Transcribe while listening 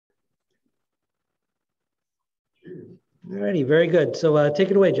All righty, very good. So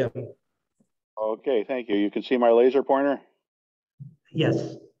take it away, Jim. Okay, thank you. You can see my laser pointer?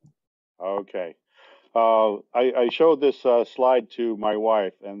 Yes. Okay. I showed this slide to my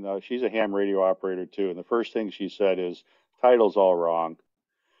wife, and she's a ham radio operator too. And the first thing she said is, title's all wrong.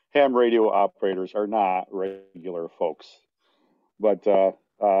 Ham radio operators are not regular folks. But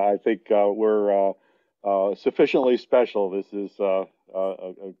I think we're sufficiently special. This is a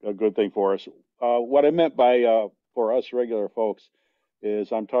good thing for us. What I meant by for us regular folks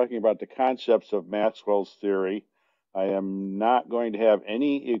is I'm talking about the concepts of Maxwell's theory. I am not going to have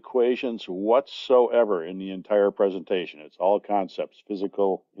any equations whatsoever in the entire presentation. It's all concepts,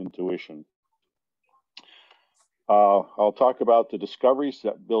 physical intuition. I'll talk about the discoveries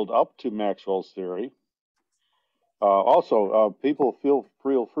that build up to Maxwell's theory. Also, people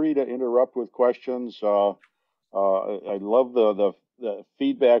feel free to interrupt with questions. I love the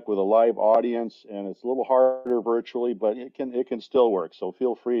feedback with a live audience, and it's a little harder virtually, but it can still work. So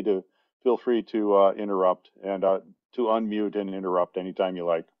feel free to interrupt and to unmute and interrupt anytime you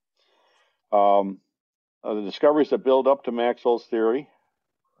like. The discoveries that build up to Maxwell's theory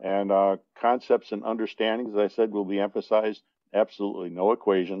and concepts and understandings, as I said, will be emphasized. Absolutely no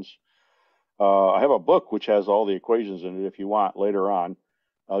equations. I have a book which has all the equations in it if you want later on.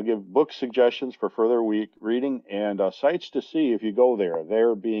 I'll give book suggestions for further reading and sites to see if you go there.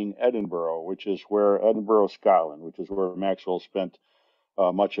 There being Edinburgh, which is where Edinburgh, Scotland, which is where Maxwell spent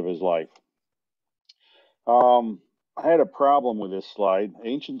much of his life. I had a problem with this slide.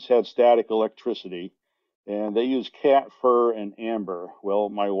 Ancients had static electricity, and they used cat fur and amber. Well,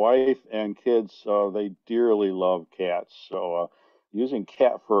 my wife and kids, they dearly love cats, so using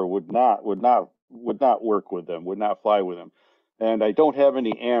cat fur would not work with them, would not fly with them. And I don't have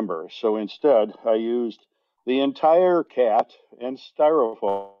any amber, so instead I used the entire cat and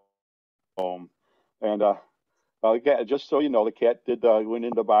styrofoam. And just so you know, the cat did went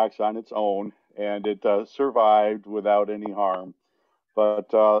into the box on its own, and it survived without any harm.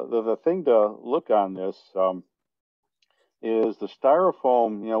 But the thing to look on this is the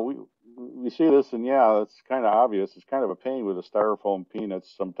styrofoam. You know, we see this, and yeah, it's kind of obvious. It's kind of a pain with the styrofoam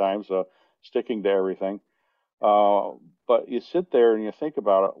peanuts sometimes sticking to everything. But you sit there and you think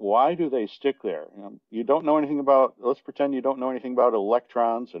about it. Why do they stick there? You don't know anything about. Let's pretend you don't know anything about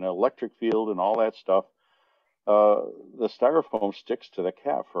electrons and electric field and all that stuff. The styrofoam sticks to the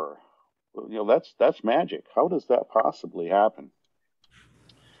cat fur. You know, that's magic. How does that possibly happen?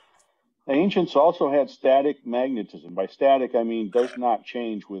 The ancients also had static magnetism. By static, I mean does not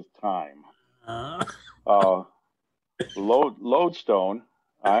change with time. Lodestone,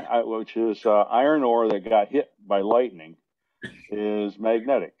 which is iron ore that got hit by lightning, is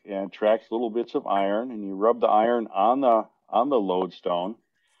magnetic and tracks little bits of iron. And you rub the iron on the lodestone,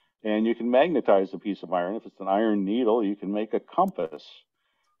 and you can magnetize the piece of iron. If it's an iron needle, you can make a compass.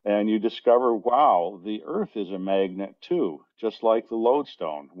 And you discover, wow, the Earth is a magnet too, just like the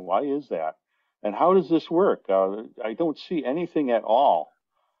lodestone. Why is that? And how does this work? I don't see anything at all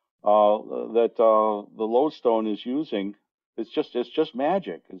that the lodestone is using. It's just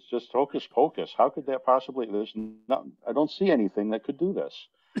magic. It's just hocus pocus. How could that possibly? I don't see anything that could do this.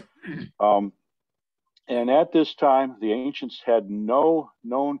 And at this time, the ancients had no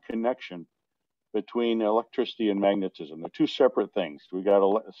known connection between electricity and magnetism. They're two separate things. We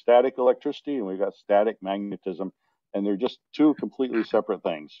got static electricity and we got static magnetism, and they're just two completely separate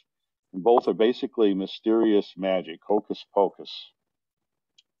things. And both are basically mysterious magic, hocus pocus.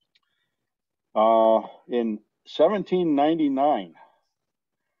 In 1799,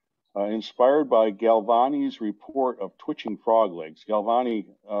 inspired by Galvani's report of twitching frog legs, Galvani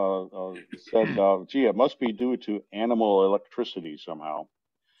said, gee, it must be due to animal electricity somehow.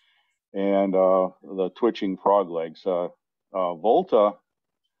 And the twitching frog legs. Volta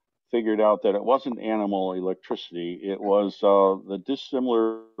figured out that it wasn't animal electricity; it was the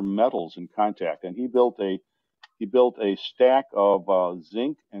dissimilar metals in contact. And he built a stack of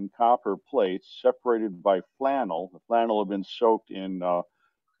zinc and copper plates separated by flannel. The flannel had been soaked in a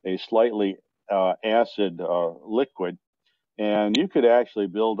slightly acid liquid, and you could actually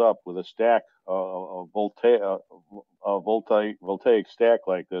build up with a stack of voltaic stack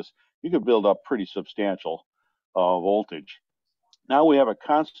like this. You could build up pretty substantial voltage. Now we have a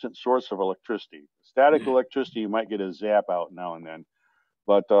constant source of electricity. Static electricity, you might get a zap out now and then,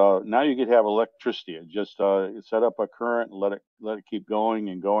 but now you could have electricity. It just set up a current and let it keep going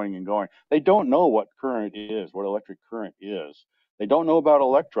and going and going. They don't know what current is, what electric current is. They don't know about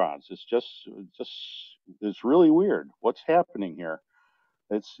electrons. It's really weird. What's happening here?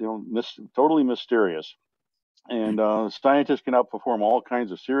 It's totally mysterious. And scientists can outperform all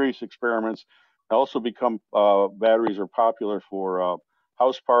kinds of serious experiments Also batteries are popular for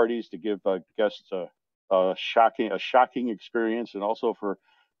house parties to give guests a shocking experience, and also for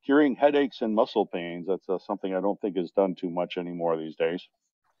curing headaches and muscle pains. That's something I don't think is done too much anymore these days.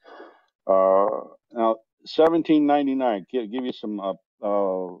 Now, 1799. Give you some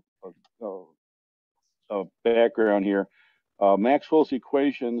background here. Maxwell's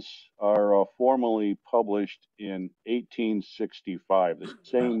equations are formally published in 1865, the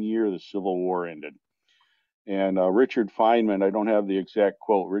same year the Civil War ended. And Richard Feynman, I don't have the exact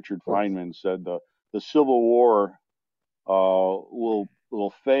quote, Richard Feynman said the Civil War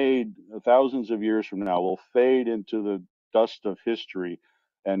will fade thousands of years from now, will fade into the dust of history,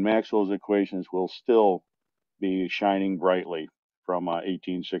 and Maxwell's equations will still be shining brightly from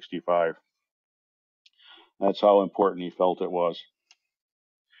 1865. That's how important he felt it was.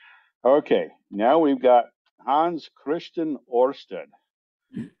 Okay, now we've got Hans Christian Ørsted.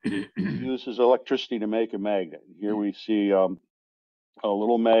 Uses electricity to make a magnet. Here we see a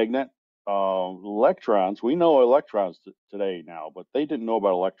little magnet. Electrons, we know electrons today now, but they didn't know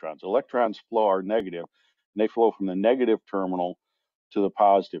about electrons. Electrons are negative, and they flow from the negative terminal to the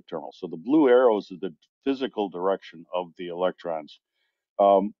positive terminal. So the blue arrows are the physical direction of the electrons.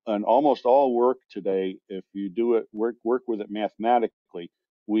 And almost all work today, if you do it, work with it mathematically,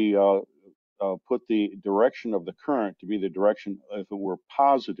 we put the direction of the current to be the direction if it were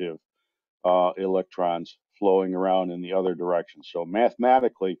positive electrons flowing around in the other direction. So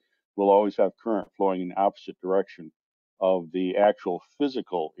mathematically, we'll always have current flowing in the opposite direction of the actual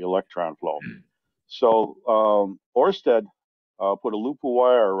physical electron flow. So Ørsted put a loop of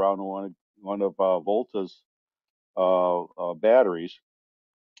wire around one of Volta's batteries,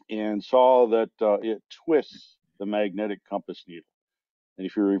 and saw that it twists the magnetic compass needle. And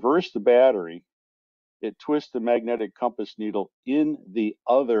if you reverse the battery, it twists the magnetic compass needle in the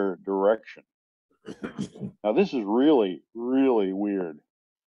other direction. Now, this is really, really weird.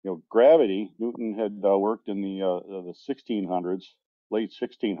 You know, gravity, Newton had worked in the 1600s, late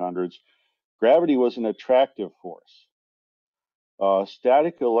 1600s. Gravity was an attractive force.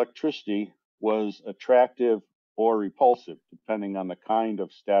 Static electricity was attractive or repulsive, depending on the kind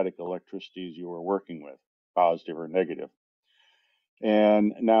of static electricities you were working with, positive or negative.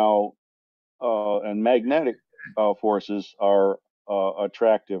 And now, and magnetic forces are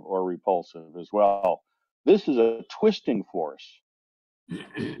attractive or repulsive as well. This is a twisting force.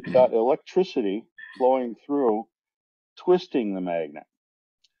 You've got electricity flowing through, twisting the magnet.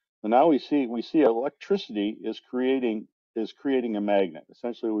 And now we see electricity is creating a magnet.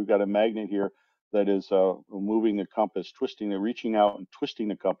 Essentially, we've got a magnet here that is moving the compass, reaching out and twisting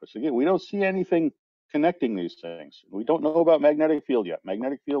the compass. Again, we don't see anything connecting these things. We don't know about magnetic field yet.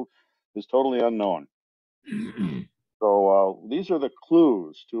 Magnetic field is totally unknown. So these are the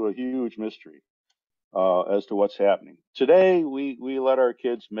clues to a huge mystery as to what's happening. Today, we let our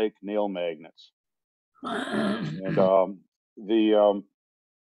kids make nail magnets. And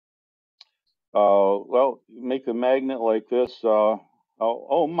well, make the magnet like this.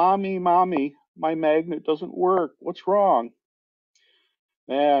 Oh, mommy, my magnet doesn't work. What's wrong?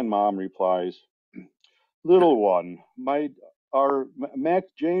 And mom replies, little one,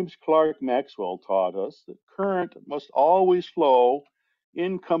 James Clerk Maxwell taught us that current must always flow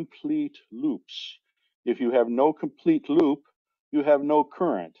in complete loops. If you have no complete loop, you have no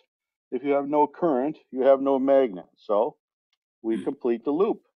current. If you have no current, you have no magnet. So we complete the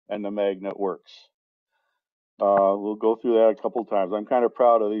loop and the magnet works. We'll go through that a couple times. I'm kind of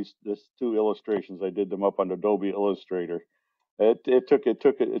proud of these two illustrations. I did them up on Adobe Illustrator. It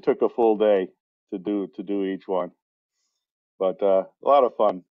took a full day to do each one, but a lot of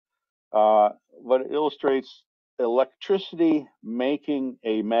fun. But it illustrates electricity making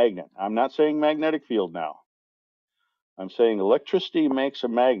a magnet. I'm not saying magnetic field now. I'm saying electricity makes a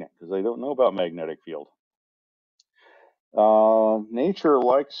magnet because I don't know about magnetic field. Nature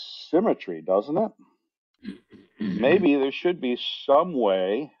likes symmetry, doesn't it? Maybe there should be some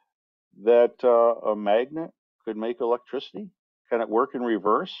way that a magnet could make electricity. Can it work in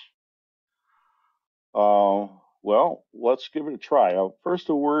reverse? Well, let's give it a try. First,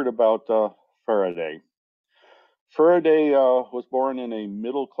 a word about Faraday. Faraday was born in a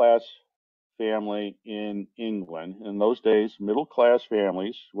middle-class family in England. In those days, middle-class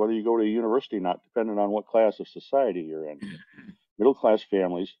families, whether you go to a university or not, depending on what class of society you're in, middle-class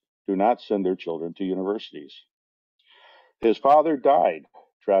families do not send their children to universities. His father died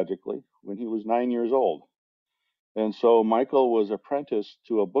tragically when he was 9 years old. And so Michael was apprenticed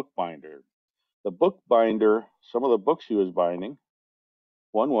to a bookbinder. The bookbinder, some of the books he was binding,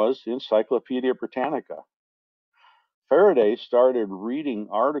 one was Encyclopedia Britannica. Faraday started reading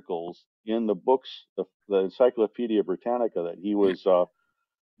articles in the books, the Encyclopedia Britannica that he was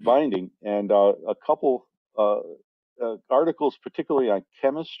finding, and a couple articles, particularly on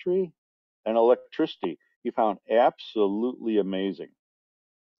chemistry and electricity, he found absolutely amazing.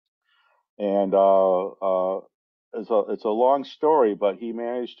 And it's a long story, but he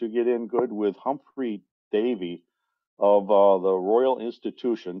managed to get in good with Humphrey Davy of the Royal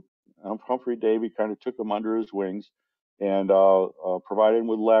Institution. Humphrey Davy kind of took him under his wings and provided him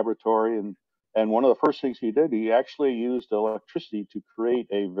with laboratory. And one of the first things he did, he actually used electricity to create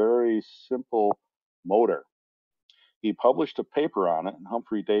a very simple motor. He published a paper on it, and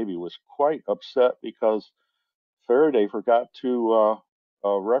Humphrey Davy was quite upset because Faraday forgot to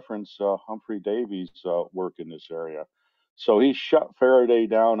reference Humphrey Davy's work in this area. So he shut Faraday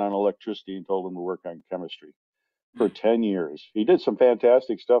down on electricity and told him to work on chemistry for 10 years. He did some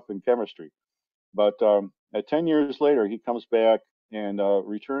fantastic stuff in chemistry, but at 10 years later, he comes back and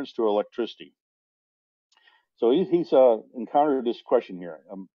returns to electricity. So he's encountered this question here.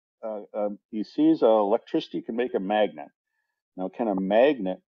 He sees electricity can make a magnet. Now, can a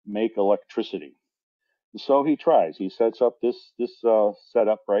magnet make electricity? So he tries. He sets up this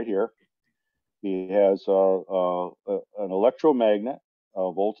setup right here. He has an electromagnet,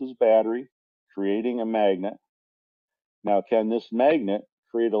 a voltage battery, creating a magnet. Now, can this magnet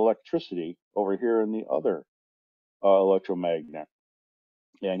create electricity over here in the other electromagnet?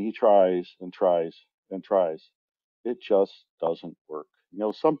 And he tries and tries and tries. It just doesn't work. You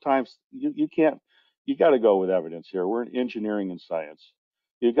know, sometimes you can't, you got to go with evidence here. We're in engineering and science.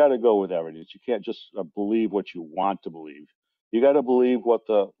 You got to go with evidence. You can't just believe what you want to believe. You got to believe what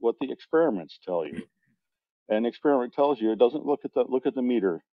the experiments tell you. And the experiment tells you it doesn't look at the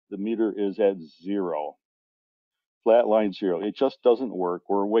meter. The meter is at zero. Flat line zero. It just doesn't work.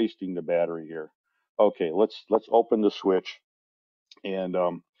 We're wasting the battery here. Okay, let's open the switch and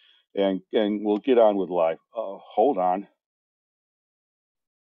we'll get on with life. Hold on.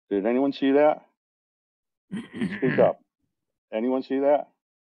 Did anyone see that? Speak up. Anyone see that?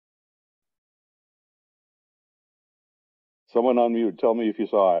 Someone unmute. Tell me if you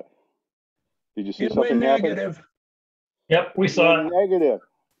saw it. Did you see It something went happen? negative. Yep, we saw it. Negative.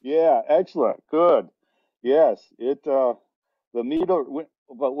 Yeah, excellent. Good. Yes, the meter went,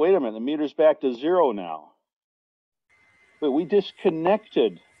 but wait a minute, the meter's back to zero now. But we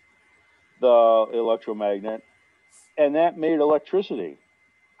disconnected the electromagnet and that made electricity.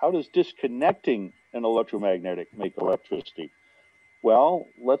 How does disconnecting an electromagnetic make electricity? Well,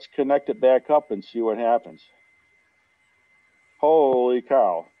 let's connect it back up and see what happens. Holy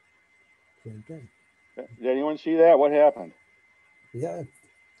cow. Okay. Did anyone see that? What happened? Yeah,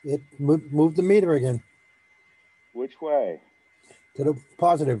 it moved the meter again Which way? to the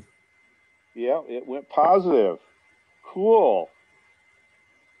positive. Yeah, it went positive. Cool.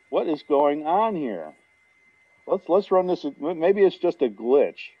 What is going on here? Let's run this. Maybe it's just a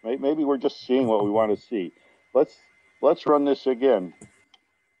glitch. Maybe we're just seeing what we want to see. Let's run this again.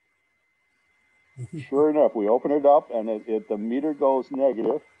 Sure enough, we open it up and the meter goes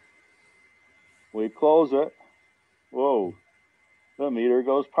negative. We close it. Whoa, the meter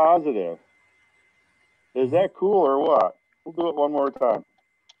goes positive. Is that cool or what? We'll do it one more time.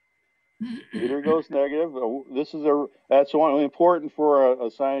 Meter goes negative. That's one important for a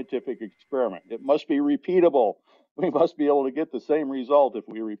scientific experiment. It must be repeatable. We must be able to get the same result if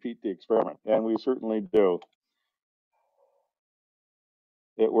we repeat the experiment, and we certainly do.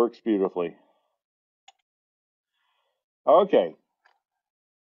 It works beautifully. Okay.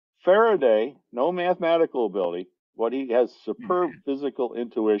 Faraday, no mathematical ability, but he has superb physical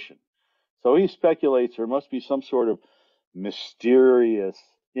intuition. So he speculates there must be some sort of mysterious,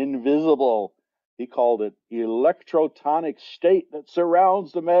 invisible, he called it electrotonic state that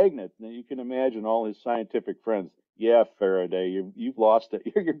surrounds the magnet. Now you can imagine all his scientific friends. Yeah, Faraday, you've lost it.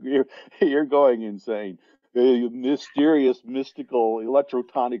 You're going insane. The mysterious, mystical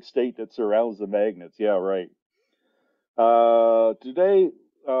electrotonic state that surrounds the magnets. Yeah, right. Today,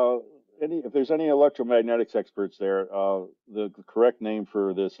 if there's any electromagnetics experts there, the correct name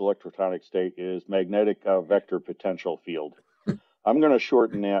for this electrotonic state is magnetic vector potential field. I'm going to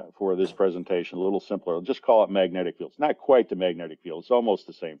shorten that for this presentation, a little simpler. I'll just call it magnetic field. It's not quite the magnetic field. It's almost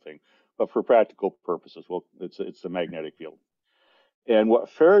the same thing, but for practical purposes, well, it's the magnetic field. And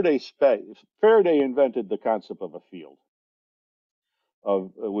what Faraday invented the concept of a field,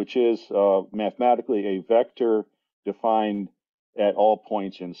 which is mathematically a vector defined at all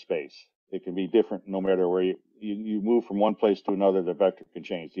points in space. It can be different no matter where you move from one place to another, the vector can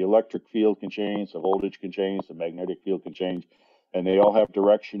change. The electric field can change, the voltage can change, the magnetic field can change, and they all have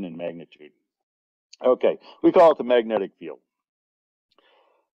direction and magnitude. Okay, we call it the magnetic field.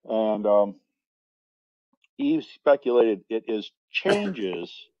 And Eve speculated it is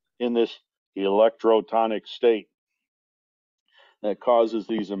changes in this electrotonic state that causes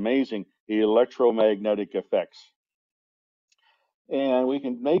these amazing electromagnetic effects. And we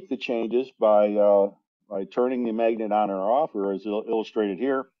can make the changes by turning the magnet on or off, or as illustrated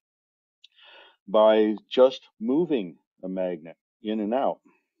here, by just moving a magnet in and out.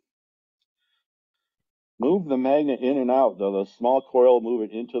 Move the magnet in and out, the small coil, move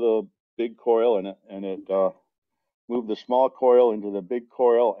it into the big coil, and it move the small coil into the big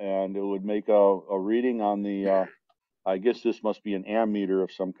coil, and it would make a reading on the, I guess this must be an ammeter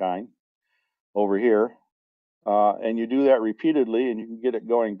of some kind over here. And you do that repeatedly, and you can get it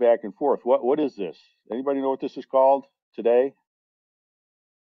going back and forth. What is this? Anybody know what this is called today?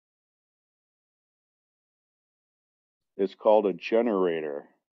 It's called a generator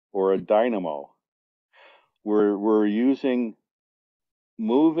or a dynamo. We're using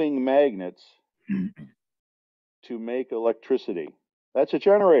moving magnets to make electricity. That's a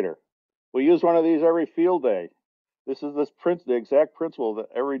generator. We use one of these every field day. This is the exact principle that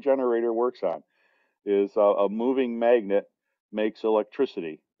every generator works on. Is a moving magnet makes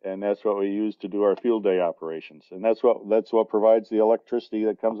electricity, and that's what we use to do our field day operations. And that's what provides the electricity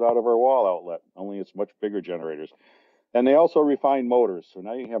that comes out of our wall outlet. Only it's much bigger generators. And they also refine motors. So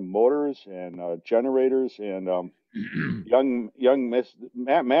now you have motors and generators and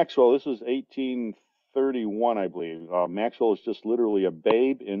Maxwell. This is 1831, I believe. Maxwell is just literally a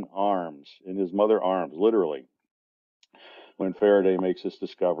babe in arms, in his mother's arms, literally, when Faraday makes this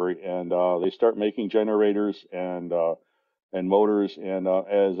discovery. And they start making generators and motors. And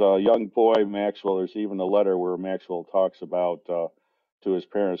as a young boy, Maxwell, there's even a letter where Maxwell talks about to his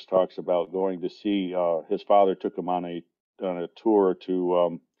parents, talks about going to see his father took him on a tour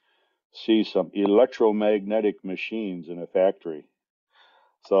to see some electromagnetic machines in a factory.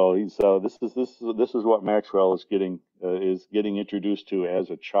 So he's this is what Maxwell is getting introduced to as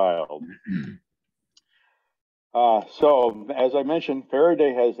a child. So as I mentioned,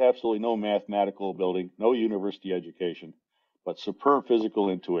 Faraday has absolutely no mathematical ability, no university education, but superb physical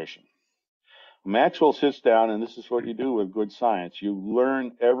intuition. Maxwell sits down, and this is what you do with good science. You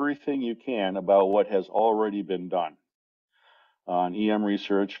learn everything you can about what has already been done on EM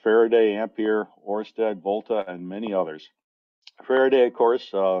research, Faraday, Ampere, Oersted, Volta, and many others. Faraday, of course,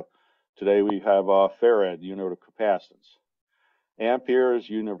 today we have Farad, unit of capacitance. Ampere is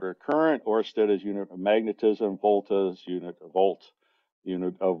unit of current, Oersted is unit of magnetism, Volta is unit of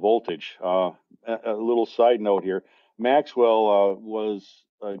voltage. A little side note here, Maxwell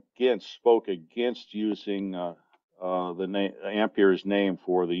spoke against using Ampere's name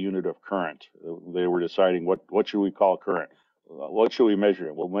for the unit of current. They were deciding what should we call current? What should we measure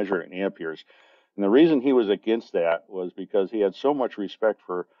it? We'll measure it in amperes. And the reason he was against that was because he had so much respect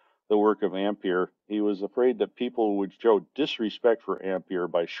for the work of Ampere. He was afraid that people would show disrespect for Ampere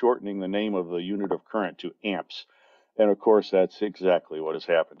by shortening the name of the unit of current to amps. And of course, that's exactly what has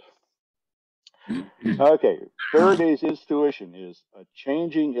happened. Okay, Faraday's intuition is a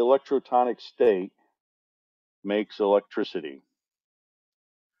changing electrotonic state makes electricity.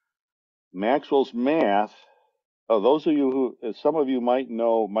 Maxwell's math, those of you who, some of you might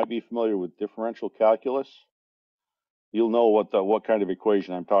be familiar with differential calculus. You'll know what kind of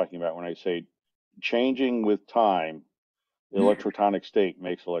equation I'm talking about when I say changing with time, the electrotonic state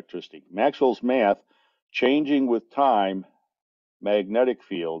makes electricity. Maxwell's math, changing with time, magnetic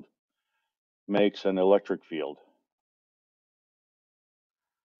field makes an electric field.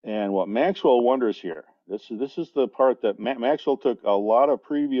 And what Maxwell wonders here, this is the part that Maxwell took a lot of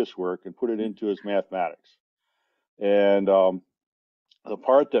previous work and put it into his mathematics. And the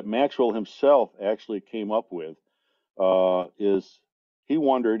part that Maxwell himself actually came up with is he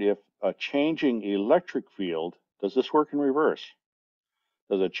wondered if a changing electric field, does this work in reverse?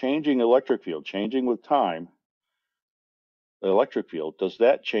 Does a changing electric field, changing with time, the electric field, does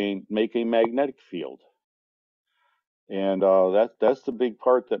that make a magnetic field? And that's the big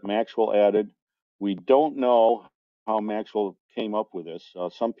part that Maxwell added. We don't know how Maxwell came up with this.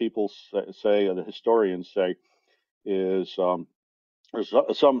 Some people say, the historians say, is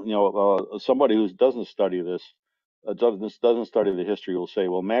somebody who doesn't study this, doesn't study the history, will say,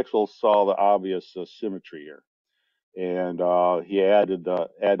 well, Maxwell saw the obvious symmetry here, and he added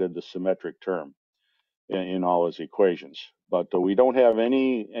the symmetric term in all his equations. But we don't have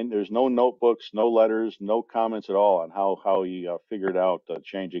any, and there's no notebooks, no letters, no comments at all on how he figured out the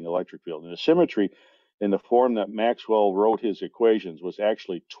changing electric field. And the symmetry in the form that Maxwell wrote his equations was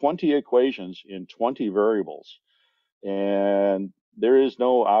actually 20 equations in 20 variables. And there is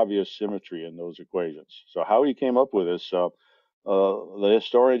no obvious symmetry in those equations. So how he came up with this, the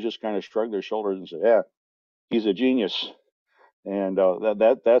historian just kind of shrugged their shoulders and said, "Yeah, he's a genius." And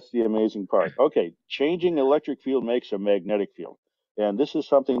that's the amazing part. Okay, changing electric field makes a magnetic field, and this is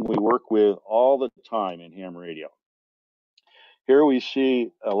something we work with all the time in ham radio. Here we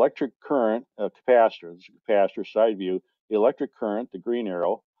see electric current, a capacitor. This is a capacitor side view. The electric current, the green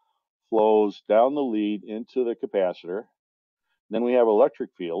arrow, flows down the lead into the capacitor. Then we have electric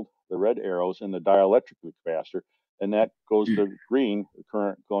field, the red arrows, in the dielectric of the capacitor, and that goes to green, the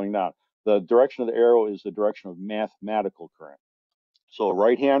current going down. The direction of the arrow is the direction of mathematical current. So a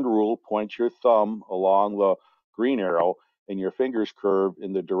right-hand rule, point your thumb along the green arrow, and your fingers curve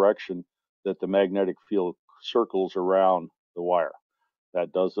in the direction that the magnetic field circles around the wire.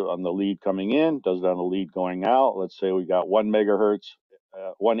 That does it on the lead coming in, does it on the lead going out. Let's say we got 1 megahertz,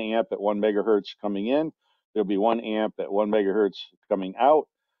 1 amp at 1 megahertz coming in. There'll be 1 amp at 1 megahertz coming out.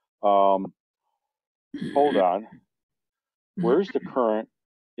 Hold on. Where's the current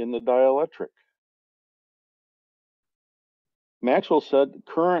in the dielectric? Maxwell said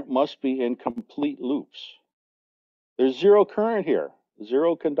current must be in complete loops. There's zero current here,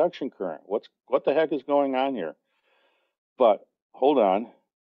 zero conduction current. What the heck is going on here? But hold on.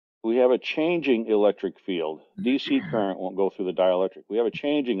 We have a changing electric field. DC current won't go through the dielectric. We have a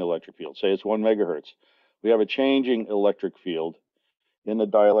changing electric field. Say it's 1 megahertz. We have a changing electric field in the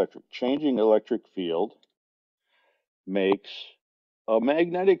dielectric. Changing electric field makes a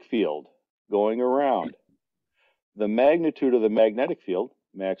magnetic field going around. The magnitude of the magnetic field,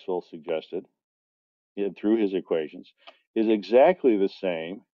 Maxwell suggested, through his equations, is exactly the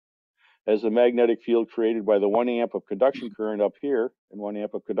same as the magnetic field created by the 1 amp of conduction current up here and 1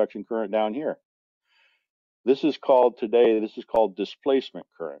 amp of conduction current down here. This is called displacement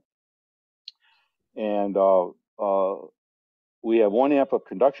current. And we have 1 amp of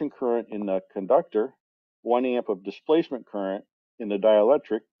conduction current in the conductor, 1 amp of displacement current in the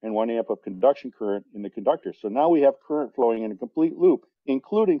dielectric, and 1 amp of conduction current in the conductor. So now we have current flowing in a complete loop,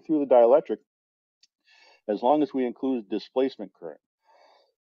 including through the dielectric, as long as we include displacement current.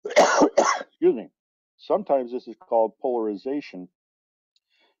 Excuse me. Sometimes this is called polarization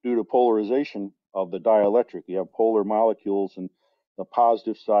due to polarization of the dielectric. You have polar molecules, and the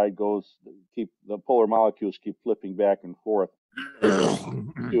positive side the polar molecules keep flipping back and forth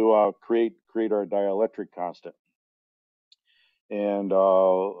to create our dielectric constant. And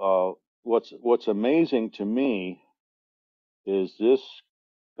what's amazing to me is this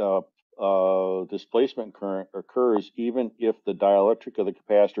displacement current occurs even if the dielectric of the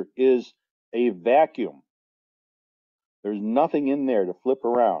capacitor is a vacuum. There's nothing in there to flip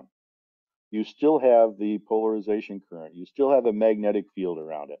around. You still have the polarization current. You still have a magnetic field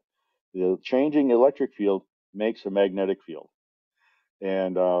around it. The changing electric field makes a magnetic field.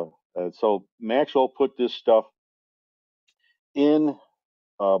 And so Maxwell put this stuff in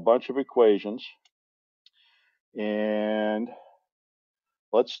a bunch of equations. And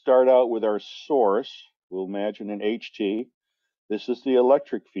let's start out with our source. We'll imagine an HT. This is the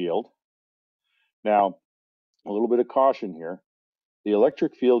electric field. Now, a little bit of caution here. The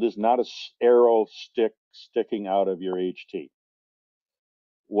electric field is not an arrow sticking out of your HT.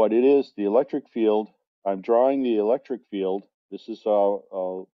 What it is, the electric field, I'm drawing the electric field. This is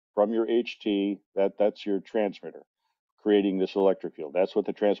from your HT, that's your transmitter, creating this electric field. That's what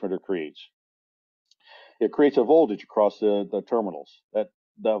the transmitter creates. It creates a voltage across the terminals.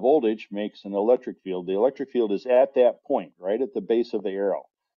 The voltage makes an electric field. The electric field is at that point, right at the base of the arrow.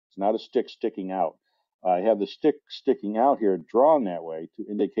 It's not a stick sticking out. I have the stick sticking out here drawn that way to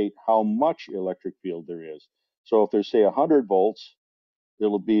indicate how much electric field there is. So if there's, say, 100 volts,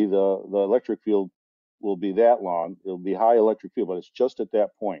 it'll be the electric field will be that long. It'll be high electric field, but it's just at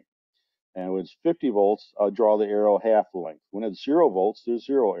that point. And when it's 50 volts, I'll draw the arrow half the length. When it's 0 volts, there's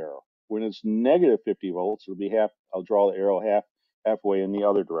 0 arrow. When it's negative 50 volts, it'll be half. I'll draw the arrow halfway in the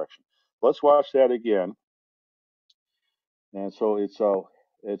other direction. Let's watch that again. And so it's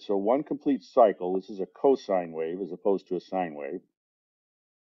a one complete cycle. This is a cosine wave as opposed to a sine wave.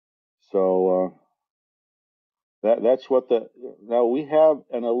 So that's what now we have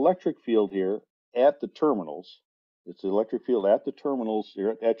an electric field here at the terminals. It's the electric field at the terminals,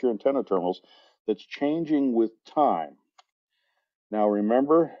 at your antenna terminals, that's changing with time. Now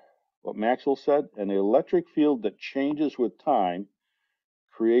remember what Maxwell said, an electric field that changes with time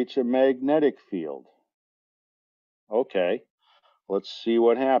creates a magnetic field. Okay, let's see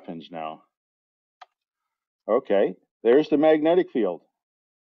what happens now. Okay, there's the magnetic field.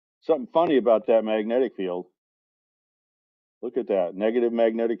 Something funny about that magnetic field. Look at that, negative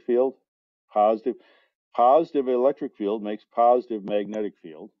magnetic field, positive. Positive electric field makes positive magnetic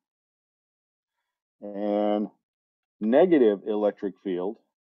field. And negative electric field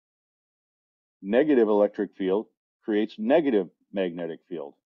creates negative magnetic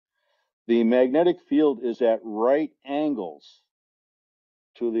field. The magnetic field is at right angles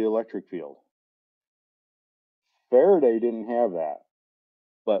to the electric field. Faraday didn't have that,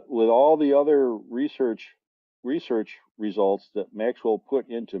 but with all the other research results that Maxwell put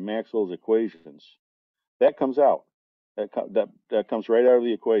into Maxwell's equations, that comes out. That comes right out of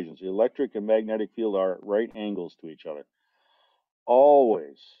the equations. The electric and magnetic field are at right angles to each other.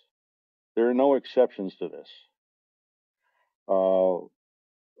 Always. There are no exceptions to this. Well,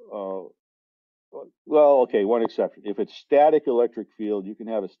 okay, one exception. If it's static electric field, you can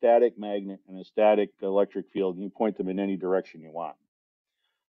have a static magnet and a static electric field, and you point them in any direction you want.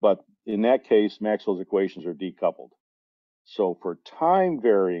 But in that case, Maxwell's equations are decoupled. So for time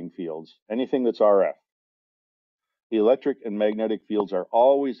varying fields, anything that's RF, the electric and magnetic fields are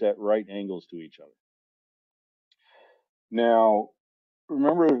always at right angles to each other. Now,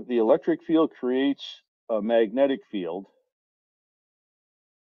 remember, the electric field creates a magnetic field.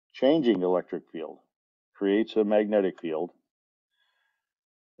 Changing electric field creates a magnetic field.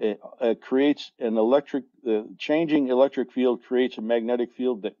 It creates an electric, changing electric field creates a magnetic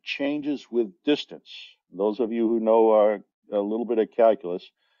field that changes with distance. Those of you who know a little bit of calculus,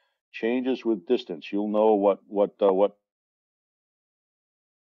 changes with distance. You'll know what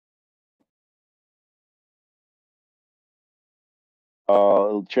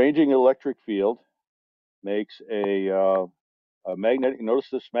changing electric field makes a magnetic. Notice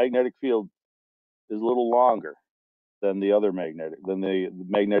this magnetic field is a little longer than the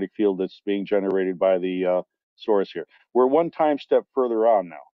magnetic field that's being generated by the source here. We're one time step further on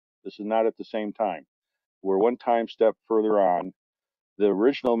now. This is not at the same time. We're one time step further on. The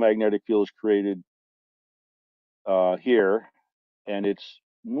original magnetic field is created here, and it's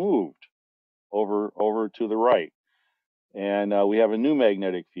moved over to the right, and we have a new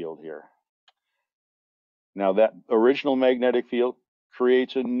magnetic field here. Now that original magnetic field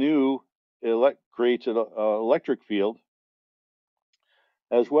creates a new electric field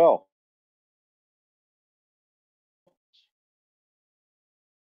as well.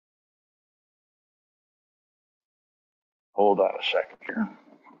 Hold on a second here.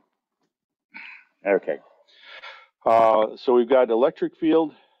 Okay. So we've got electric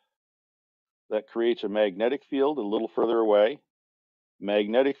field that creates a magnetic field a little further away.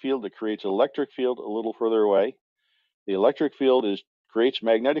 Magnetic field that creates electric field a little further away. The electric field creates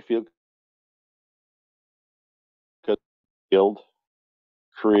magnetic field because field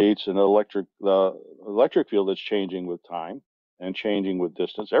creates an electric field that's changing with time and changing with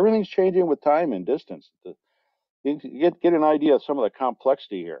distance. Everything's changing with time and distance. You get an idea of some of the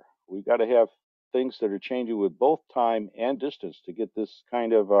complexity here. We've got to have things that are changing with both time and distance to get this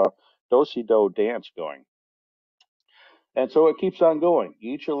kind of do-si-do dance going. And so it keeps on going.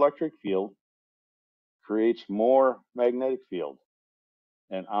 Each electric field creates more magnetic field,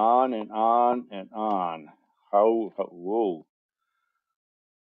 and on and on and on. Whoa.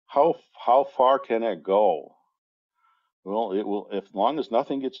 How far can it go? Well, it will, as long as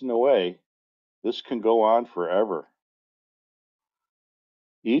nothing gets in the way, this can go on forever.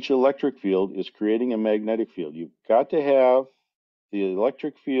 Each electric field is creating a magnetic field. You've got to have the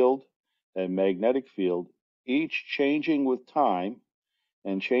electric field and magnetic field each changing with time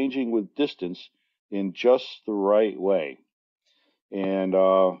and changing with distance in just the right way. And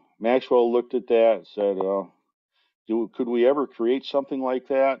Maxwell looked at that and said, could we ever create something like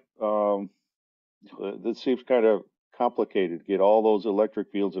that? This seems kind of complicated, get all those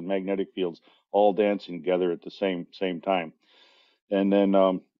electric fields and magnetic fields all dancing together at the same time. And then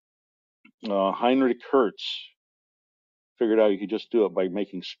Heinrich Hertz figured out you could just do it by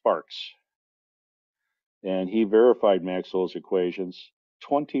making sparks. And he verified Maxwell's equations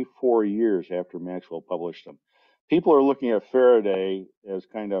 24 years after Maxwell published them. People are looking at Faraday as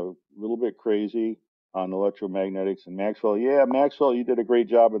kind of a little bit crazy on electromagnetics, and Maxwell, yeah, Maxwell, you did a great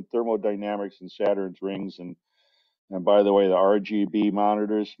job in thermodynamics and Saturn's rings, and by the way, the RGB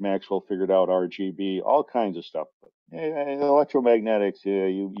monitors, Maxwell figured out RGB, all kinds of stuff. But electromagnetics, yeah,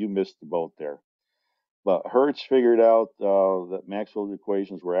 you missed the boat there. But Hertz figured out that Maxwell's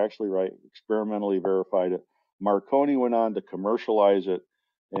equations were actually right, experimentally verified it. Marconi went on to commercialize it.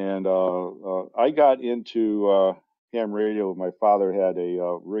 And I got into ham radio. My father had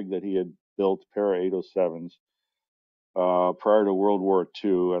a rig that he had built, Para 807s, prior to World War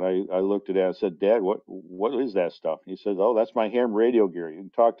II. And I looked at it and said, Dad, what is that stuff? And he said, oh, that's my ham radio gear. You can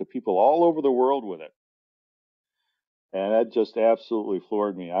talk to people all over the world with it. And that just absolutely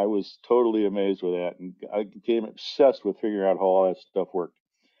floored me. I was totally amazed with that, and I became obsessed with figuring out how all that stuff worked.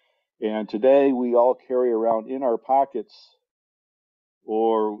 And today we all carry around in our pockets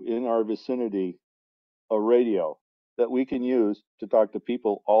or in our vicinity a radio that we can use to talk to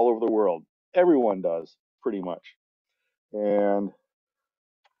people all over the world. Everyone does, pretty much. And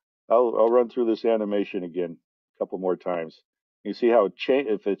I'll run through this animation again a couple more times. You see how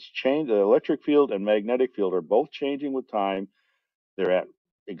if it's changed, the electric field and magnetic field are both changing with time. They're at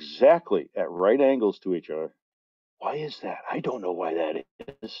exactly at right angles to each other. Why is that? I don't know why that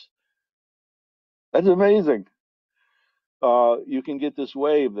is. That's amazing. You can get this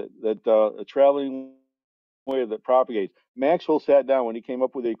wave a traveling wave that propagates. Maxwell sat down when he came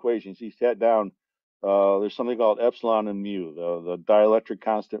up with the equations. He sat down. There's something called epsilon and mu, the dielectric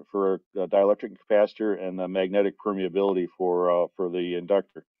constant for a dielectric capacitor and the magnetic permeability for the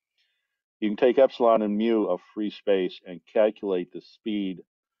inductor. You can take epsilon and mu of free space and calculate the speed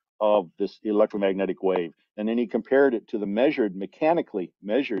of this electromagnetic wave. And then he compared it to the mechanically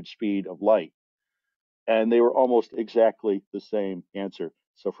measured speed of light. And they were almost exactly the same answer.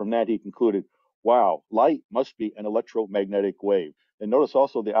 So from that, he concluded, wow, light must be an electromagnetic wave. And notice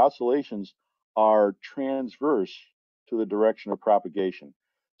also the oscillations are transverse to the direction of propagation.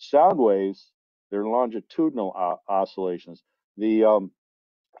 Sound waves, they're longitudinal oscillations. The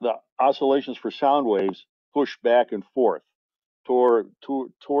oscillations for sound waves push back and forth toward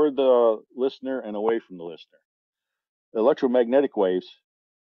the listener and away from the listener. The electromagnetic waves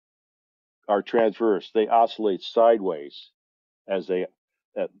are transverse. They oscillate sideways as they.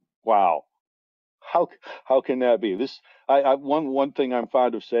 Wow, how can that be? One thing I'm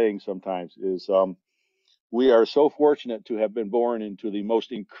fond of saying sometimes is we are so fortunate to have been born into the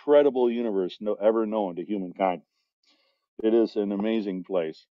most incredible universe ever known to humankind. It is an amazing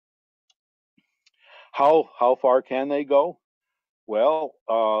place. How far can they go? Well,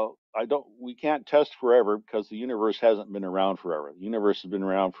 we can't test forever because the universe hasn't been around forever. The universe has been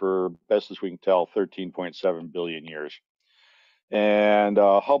around for, best as we can tell, 13.7 billion years. And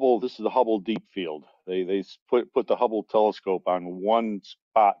this is the Hubble Deep Field. They put the Hubble telescope on one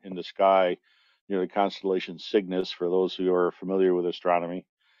spot in the sky near the constellation Cygnus, for those who are familiar with astronomy,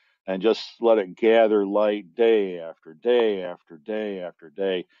 and just let it gather light day after day after day after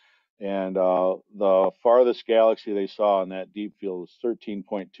day. And the farthest galaxy they saw in that deep field was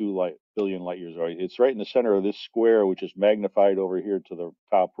 13.2 billion light years away. It's right in the center of this square, which is magnified over here to the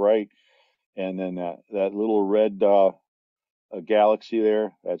top right. And then that little red galaxy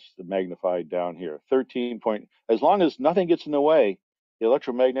there, that's the magnified down here. As long as nothing gets in the way, the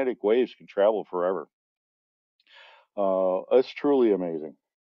electromagnetic waves can travel forever. It's truly amazing.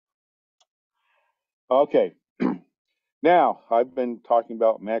 Okay. Now, I've been talking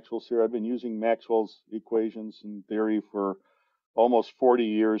about Maxwell's theory. I've been using Maxwell's equations and theory for almost 40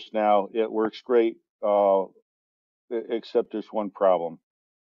 years now. It works great, except there's one problem.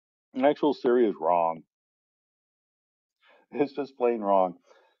 Maxwell's theory is wrong. It's just plain wrong.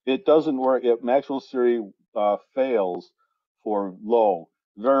 It doesn't work. Maxwell's theory fails for low,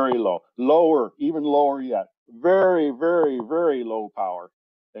 very low, lower, even lower yet, very, very, very low power.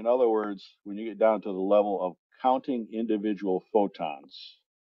 In other words, when you get down to the level of counting individual photons,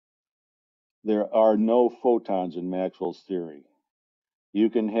 there are no photons in Maxwell's theory. You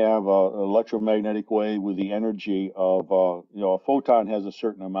can have an electromagnetic wave with the energy of, a photon has a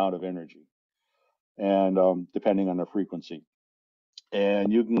certain amount of energy, and depending on the frequency.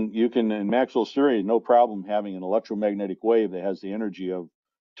 And you can in Maxwell's theory, no problem having an electromagnetic wave that has the energy of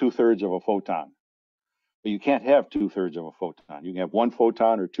 2/3 of a photon. But you can't have 2/3 of a photon. You can have one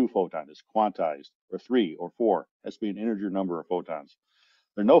photon or two photons. It's quantized, or three or four. It has to be an integer number of photons.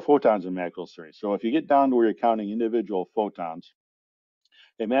 There are no photons in Maxwell's theory. So if you get down to where you're counting individual photons,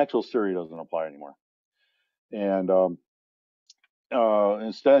 Maxwell's theory doesn't apply anymore. And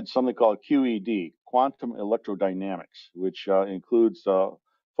instead, something called QED, quantum electrodynamics, which includes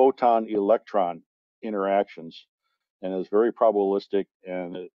photon-electron interactions, and is very probabilistic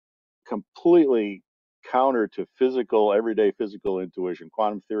and completely counter to everyday physical intuition.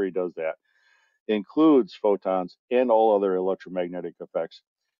 Quantum theory does that. It includes photons and all other electromagnetic effects.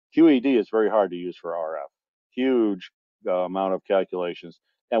 QED is very hard to use for RF. Huge amount of calculations,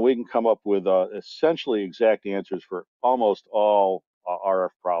 and we can come up with essentially exact answers for almost all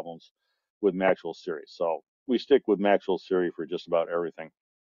RF problems with Maxwell's theory. So we stick with Maxwell's theory for just about everything.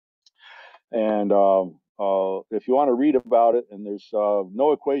 And if you want to read about it, and there's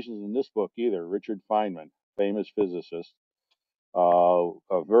no equations in this book either. Richard Feynman, famous physicist,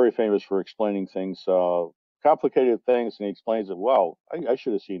 very famous for explaining things, complicated things, and he explains it well. I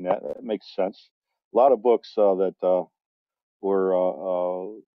should have seen that. That makes sense. A lot of books that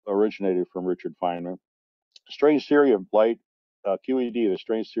originated from Richard Feynman. Strange Theory of Light, QED, The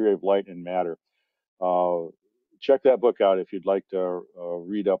Strange Theory of Light and Matter. Check that book out if you'd like to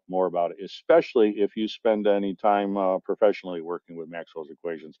read up more about it, especially if you spend any time professionally working with Maxwell's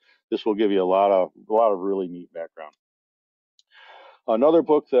equations. This will give you a lot of really neat background. Another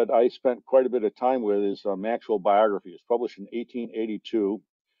book that I spent quite a bit of time with is Maxwell Biography. It's published in 1882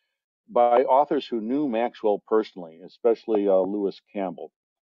 by authors who knew Maxwell personally, especially Lewis Campbell,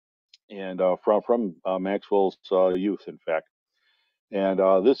 and from Maxwell's youth, in fact. And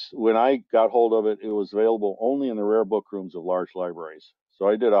when I got hold of it, it was available only in the rare book rooms of large libraries. So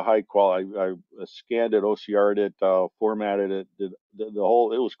I did a high quality, I scanned it, OCR'd it, formatted it, did the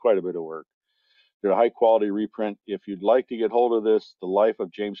whole, it was quite a bit of work. Did a high quality reprint. If you'd like to get hold of this, The Life of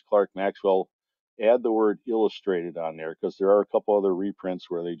James Clerk Maxwell, add the word illustrated on there, because there are a couple other reprints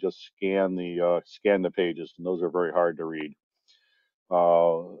where they just scan the pages, and those are very hard to read.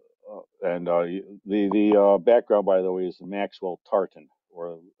 The background, by the way, is the Maxwell tartan,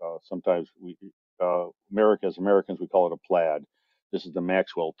 or sometimes as Americans, we call it a plaid. This is the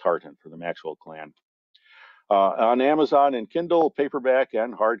Maxwell tartan for the Maxwell clan. On Amazon and Kindle, paperback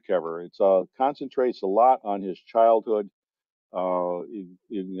and hardcover. It concentrates a lot on his childhood, a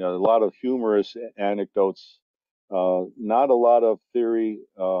lot of humorous anecdotes, not a lot of theory,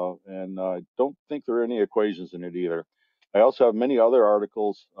 and I don't think there are any equations in it either. I also have many other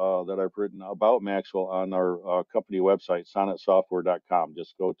articles that I've written about Maxwell on our company website, sonnetsoftware.com.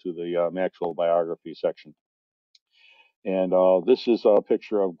 Just go to the Maxwell biography section. And this is a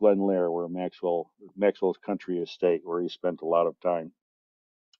picture of Glen Lair, where Maxwell's country estate, where he spent a lot of time.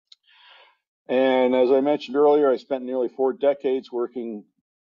 And as I mentioned earlier, I spent nearly 4 decades working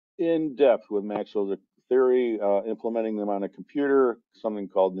in depth with Maxwell's theory, implementing them on a computer, something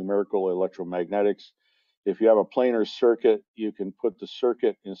called numerical electromagnetics. If you have a planar circuit, you can put the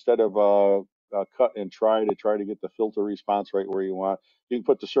circuit, instead of cut and try to get the filter response right where you want, you can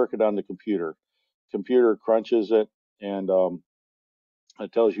put the circuit on the computer. Computer crunches it, and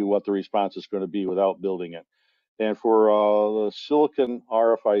it tells you what the response is going to be without building it. And for the silicon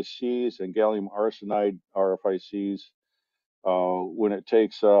RFICs and gallium arsenide RFICs, when it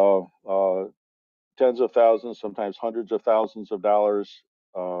takes tens of thousands, sometimes hundreds of thousands of dollars,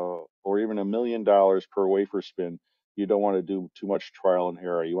 or even $1 million per wafer spin, you don't want to do too much trial and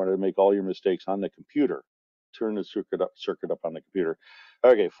error. You want to make all your mistakes on the computer. Turn the circuit up on the computer.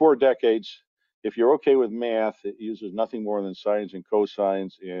 Okay, 4 decades. If you're okay with math, it uses nothing more than sines and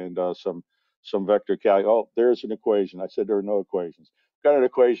cosines and some vector calc. Oh, there's an equation. I said there are no equations. Got an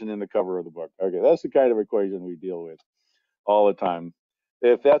equation in the cover of the book. Okay, that's the kind of equation we deal with all the time.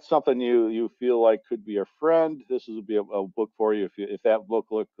 If that's something you feel like could be a friend, this will be a book for you. If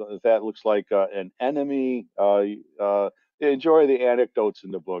that looks like an enemy, enjoy the anecdotes in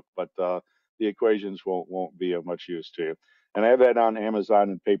the book, but the equations won't be of much use to you. And I have that on Amazon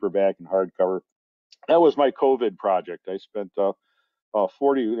in paperback and hardcover. That was my COVID project. I spent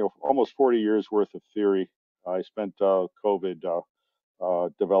 40, almost 40 years worth of theory. I spent COVID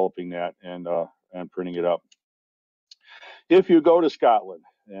developing that and printing it up. If you go to Scotland,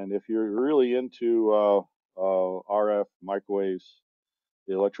 and if you're really into RF, microwaves,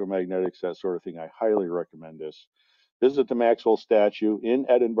 the electromagnetics, that sort of thing, I highly recommend this. Visit the Maxwell statue in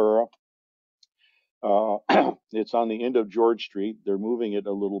Edinburgh. It's on the end of George Street. They're moving it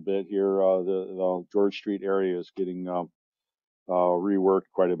a little bit here. The George Street area is getting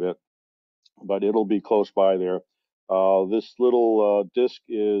reworked quite a bit, but it'll be close by there. This little disc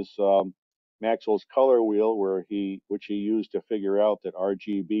is Maxwell's color wheel, which he used to figure out that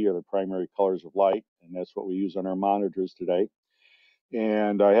RGB are the primary colors of light, and that's what we use on our monitors today.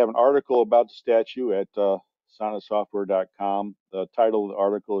 And I have an article about the statue at sonnetsoftware.com. The title of the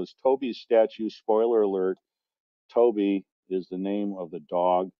article is Toby's Statue, Spoiler Alert. Toby is the name of the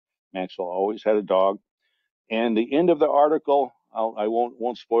dog. Maxwell always had a dog. And the end of the article, I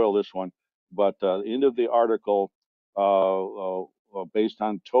won't spoil this one, but the end of the article, based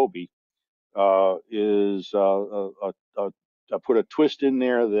on Toby, is I put a twist in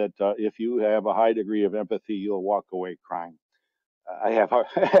there that if you have a high degree of empathy, you'll walk away crying. I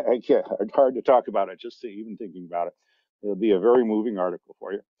can't, it's hard to talk about it, just even thinking about it. It'll be a very moving article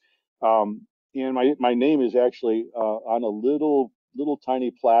for you. And my name is actually on a little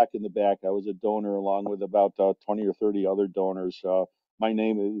tiny plaque in the back. I was a donor along with about 20 or 30 other donors. My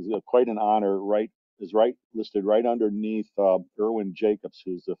name is quite an honor, listed right underneath Irwin Jacobs,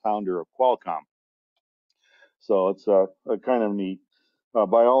 who's the founder of Qualcomm. So it's kind of neat.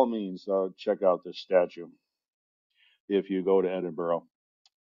 By all means, check out this statue if you go to Edinburgh.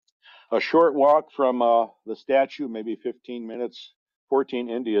 A short walk from the statue, maybe 15 minutes, 14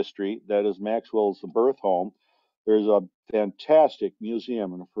 India Street. That is Maxwell's birth home. There's a fantastic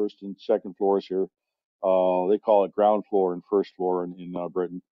museum on the first and second floors here. They call it ground floor and first floor in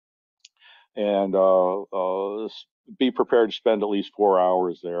Britain. And be prepared to spend at least 4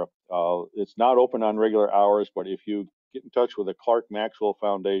 hours there. It's not open on regular hours, but if you get in touch with the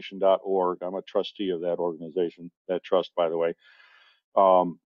ClarkMaxwellFoundation.org, I'm a trustee of that organization, that trust, by the way.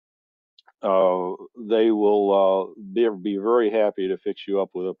 They will be very happy to fix you up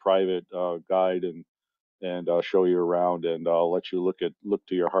with a private guide and show you around and let you look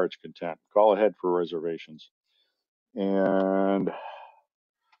to your heart's content. Call ahead for reservations. And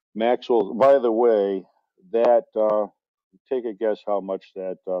Maxwell, by the way, that take a guess how much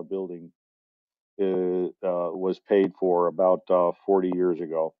that building was paid for about 40 years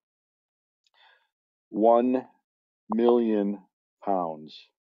ago. £1 million.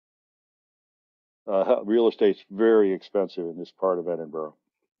 Real estate's very expensive in this part of Edinburgh.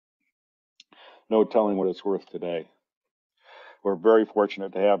 No telling what it's worth today. We're very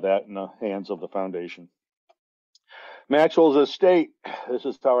fortunate to have that in the hands of the foundation. Maxwell's estate. This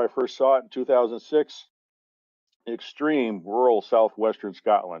is how I first saw it in 2006. Extreme rural southwestern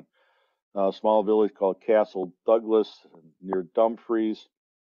Scotland. A small village called Castle Douglas near Dumfries.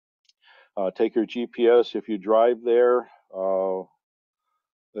 Take your GPS if you drive there.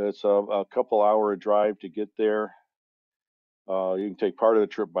 It's a couple hour drive to get there. You can take part of the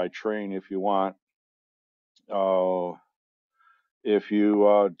trip by train if you want. If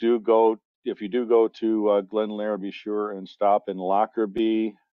you do go to Glenlair, be sure and stop in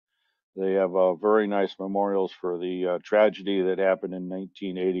Lockerbie. They have very nice memorials for the tragedy that happened in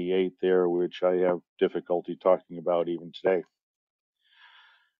 1988 there, which I have difficulty talking about even today.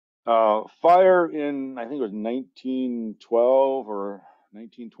 Fire in, I think it was 1912 or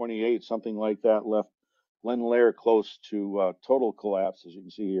 1928, something like that, left Glenlair close to total collapse, as you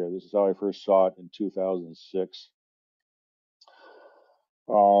can see here. This is how I first saw it in 2006.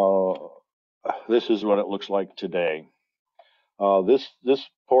 This is what it looks like today. This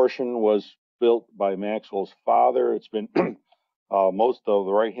portion was built by Maxwell's father. It's been most of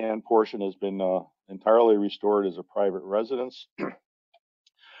the right-hand portion has been entirely restored as a private residence.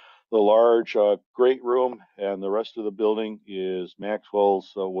 The large great room and the rest of the building is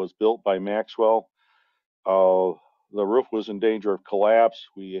Maxwell's. Was built by Maxwell. The roof was in danger of collapse.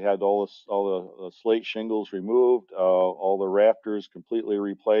 We had all the slate shingles removed, all the rafters completely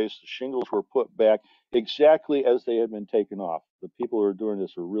replaced. The shingles were put back exactly as they had been taken off. The people who are doing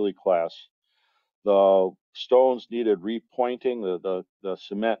this are really class. The stones needed repointing. The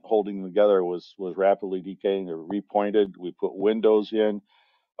cement holding them together was rapidly decaying. They were repointed. We put windows in,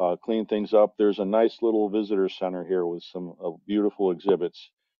 cleaned things up. There's a nice little visitor center here with some beautiful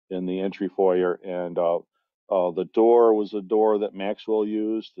exhibits in the entry foyer, and the door was a door that Maxwell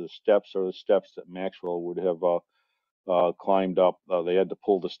used. The steps are the steps that Maxwell would have climbed up. They had to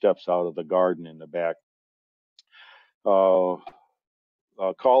pull the steps out of the garden in the back. Call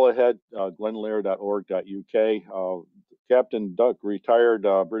ahead, glenlair.org.uk. Captain Duck, retired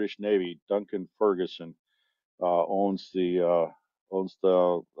British Navy, Duncan Ferguson, owns the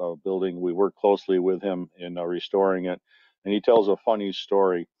building. We work closely with him in restoring it, and he tells a funny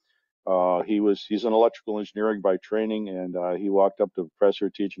story. He's an electrical engineering by training, and he walked up to the professor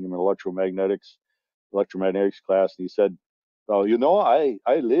teaching him electromagnetics class, and he said, "Oh, you know, I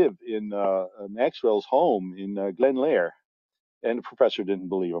live in Maxwell's home in Glenlair," and the professor didn't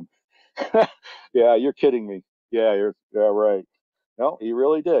believe him. Yeah, you're kidding me. Yeah, right. No, he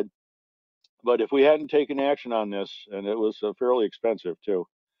really did. But if we hadn't taken action on this, and it was fairly expensive too,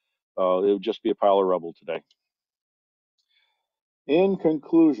 it would just be a pile of rubble today. In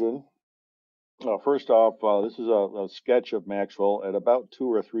conclusion, first off, this is a sketch of Maxwell at about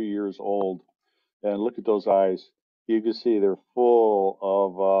 2 or 3 years old, and look at those eyes. You can see they're full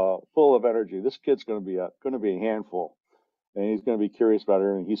of energy. This kid's going to be a handful, and he's going to be curious about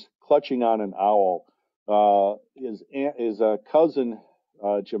everything. He's clutching on an owl. His cousin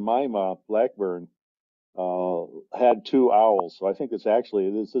Jemima Blackburn had 2 owls, so I think it's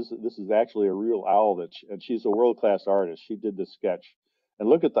actually this is actually a real owl and she's a world-class artist. She did this sketch. And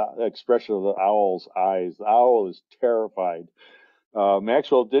look at the expression of the owl's eyes. The owl is terrified.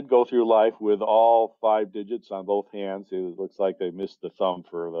 Maxwell did go through life with all 5 digits on both hands. It looks like they missed the thumb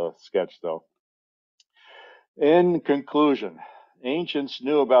for the sketch, though. In conclusion, ancients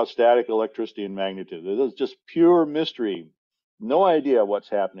knew about static electricity and magnetism. It was just pure mystery. No idea what's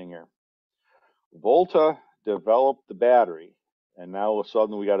happening here. Volta developed the battery, and now all of a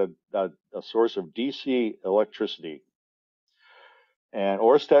sudden we got a source of DC electricity. And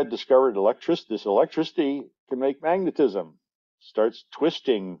Oersted discovered this electricity can make magnetism. Starts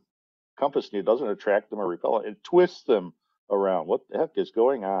twisting compass needle, doesn't attract them or repel it, it twists them around. What the heck is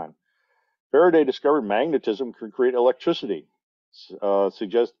going on? Faraday discovered magnetism can create electricity.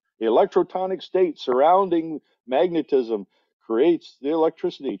 Suggests the electrotonic state surrounding magnetism creates the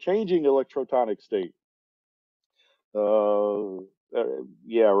electricity, changing electrotonic state.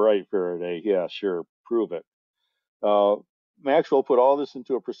 Yeah, right, Faraday. Yeah, sure, prove it. Maxwell put all this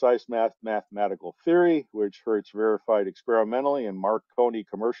into a precise mathematical theory, which Hertz verified experimentally and Marconi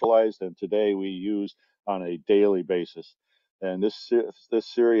commercialized, and today we use on a daily basis. And this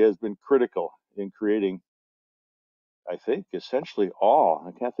theory has been critical in creating, I think, essentially all,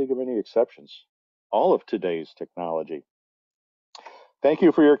 I can't think of any exceptions, all of today's technology. Thank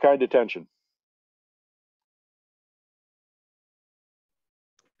you for your kind attention.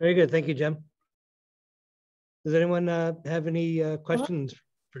 Very good. Thank you, Jim. Does anyone have any questions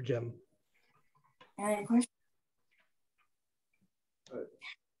for Jim? Any questions?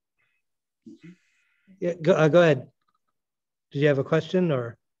 Yeah, go ahead. Did you have a question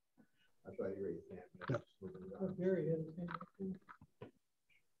or? No.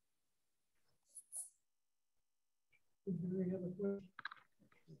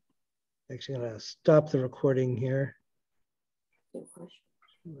 Actually, I'm gonna stop the recording here. Good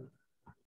question.